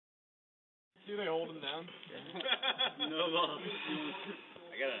See they hold him down? No ball.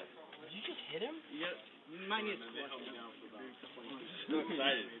 I gotta... Did you just hit him? Yeah. You might need to squash him down for about 20 minutes. So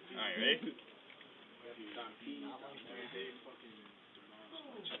excited. Alright, ready?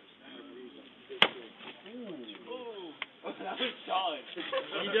 That was solid.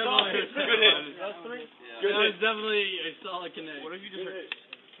 You definitely good hit. That's three? Yeah. That was definitely a solid connect. What if you just hit?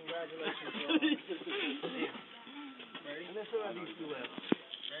 Congratulations, bro. Ready? And then throw out these two left.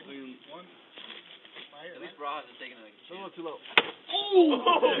 Ready? One. Fire. At least Bra hasn't taken it. A little too low. Oh!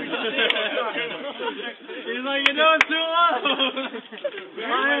 He's like, you know it's too low.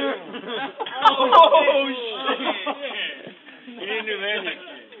 Fire. Oh, shit. He didn't do landing.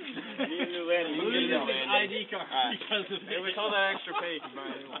 He didn't do landing. Losing his ID card because of Hey, we saw that extra pay.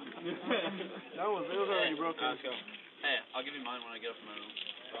 That was, it was already broken. Let's go. Hey, I'll give you mine when I get up from my room.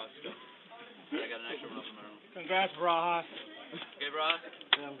 Let's go. I got an extra one up in my room. Congrats, Braha. Okay, Bra?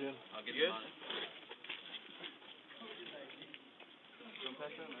 Yeah, I'm good. I'll give you mine.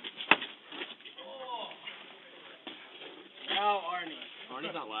 Now, Arnie.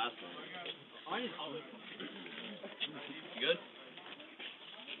 Arnie's not last one. Arnie's You good?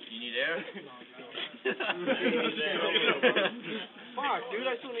 You need air? Fuck, dude,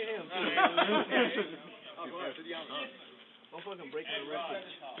 I still need him. Don't fucking break my rib.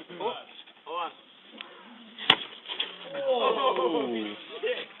 Oh, hold on. Oh,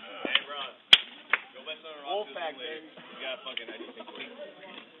 shit. Hey, bro. Go back to the rock. Wolfpack, baby. You got fucking ID.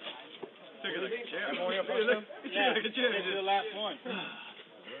 Took it like a chair. Yeah, like a chair. This is the last one.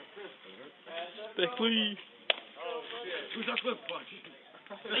 Back, please. Oh, shit. Who's that flip punch?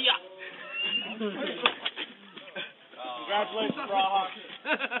 Yeah. Congratulations, Braha.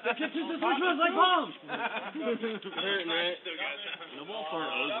 The kitchen just smells like bombs. Hurting, right? No ball for an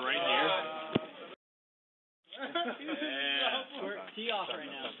O's right here. Tee off right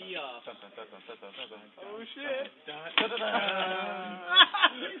now. Tee off. Oh, shit.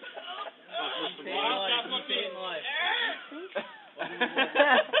 Stay in life.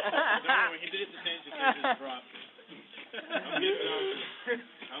 When he did it to change the face, drop.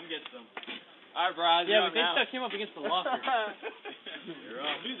 I'm getting some. Alright, Brian. Yeah, but they stuck him up against the locker. You're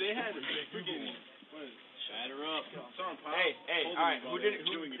up. Dude, they had a freaking shatter up. Hey, alright. Who didn't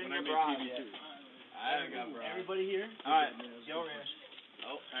get Brian yet? I got Brian. Everybody here? Alright. Go, Rich.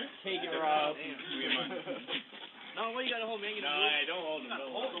 Oh, Take it, Rob. No, what you gotta hold, man? No, hey, don't hold him.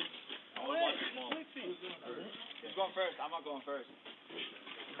 Don't hold him. I want to watch him all. Who's going first? I'm not going first.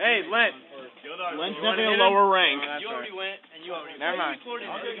 Hey, Lent. Lent's definitely a lower rank. You already went, and you already Never mind.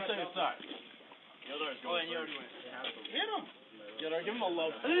 I'll take a second shot. Oh, and you already went. Hit him. Gildar, give him a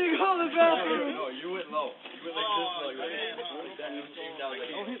low. You go to the bathroom. No, you went low. You went like this, like that.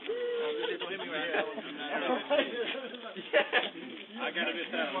 Don't hit me right now. I gotta miss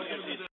that.